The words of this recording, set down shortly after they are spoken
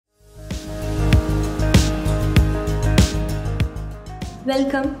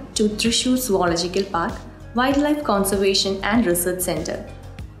Welcome to Thrissur Zoological Park, Wildlife Conservation and Research Centre.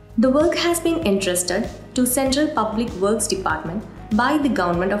 The work has been entrusted to Central Public Works Department by the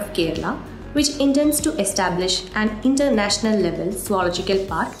Government of Kerala, which intends to establish an international level zoological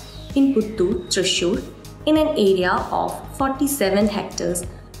park in Puthur, Thrissur, in an area of 47 hectares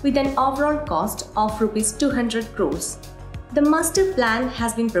with an overall cost of Rs 200 crores. The master plan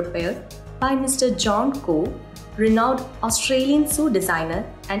has been prepared by Mr. John Gaur, renowned Australian zoo designer,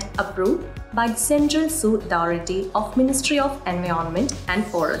 and approved by the Central Zoo Authority of Ministry of Environment and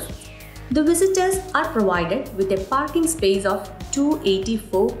Forests. The visitors are provided with a parking space of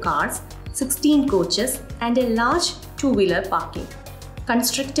 284 cars, 16 coaches and a large two-wheeler parking,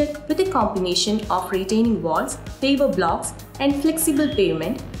 constructed with a combination of retaining walls, paver blocks and flexible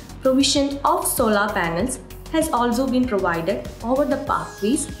pavement. Provision of solar panels has also been provided over the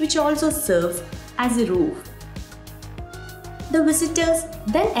pathways, which also serves as a roof. The visitors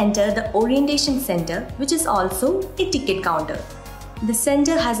then enter the orientation center, which is also a ticket counter. The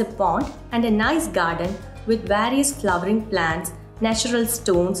center has a pond and a nice garden with various flowering plants, natural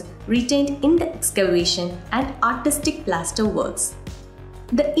stones retained in the excavation and artistic plaster works.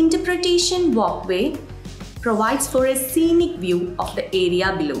 The interpretation walkway provides for a scenic view of the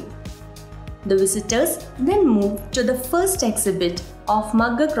area below. The visitors then move to the first exhibit of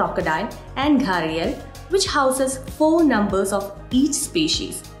mugger crocodile and gharial, which houses 4 numbers of each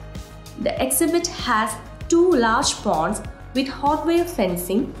species. The exhibit has 2 large ponds with hot wire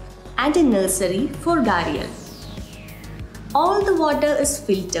fencing and a nursery for gharial. All the water is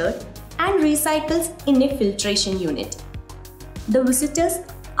filtered and recycles in a filtration unit. The visitors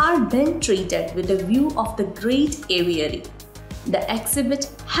are then treated with a view of the Great Aviary. The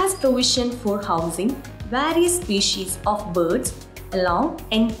exhibit has provision for housing various species of birds along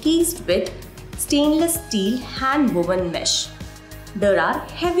encased with stainless steel hand-woven mesh. There are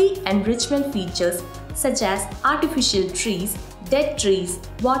heavy enrichment features such as artificial trees, dead trees,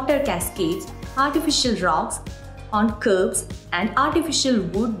 water cascades, artificial rocks on curbs and artificial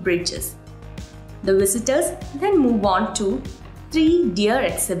wood bridges. The visitors then move on to 3 deer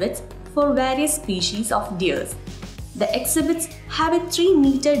exhibits for various species of deers. The exhibits have a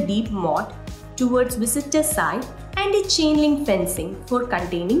 3-meter deep moat towards visitor side and a chain link fencing for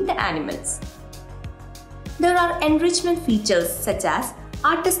containing the animals. There are enrichment features such as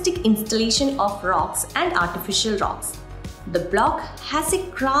artistic installation of rocks and artificial rocks. The block has a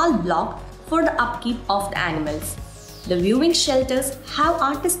crawl block for the upkeep of the animals. The viewing shelters have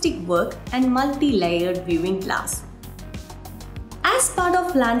artistic work and multi-layered viewing glass. As part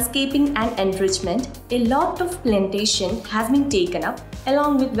of landscaping and enrichment, a lot of plantation has been taken up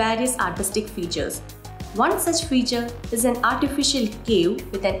along with various artistic features. One such feature is an artificial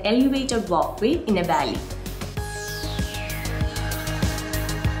cave with an elevated walkway in a valley.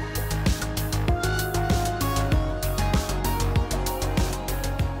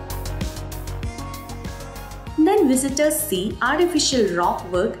 Then visitors see artificial rock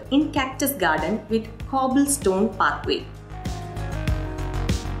work in cactus garden with cobblestone pathway.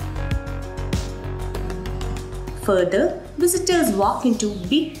 Further, visitors walk into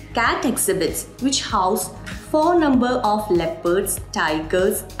big cat exhibits which house 4 number of leopards,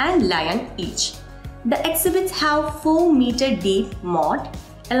 tigers and lion each. The exhibits have 4-meter deep moat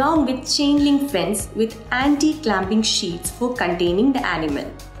along with chain link fence with anti-clamping sheets for containing the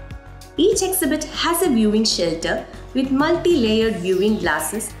animal. Each exhibit has a viewing shelter with multi-layered viewing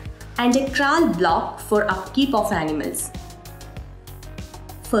glasses and a crawl block for upkeep of animals.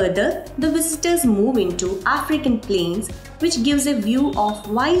 Further, the visitors move into African plains, which gives a view of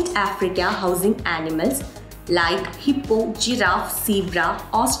wild Africa housing animals like hippo, giraffe, zebra,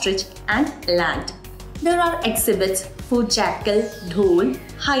 ostrich and eland. There are exhibits for jackal, dhole,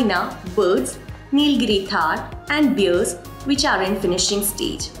 hyena, birds, Nilgiri thar and bears which are in finishing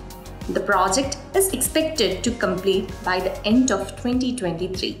stage. The project is expected to complete by the end of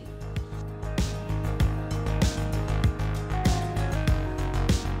 2023.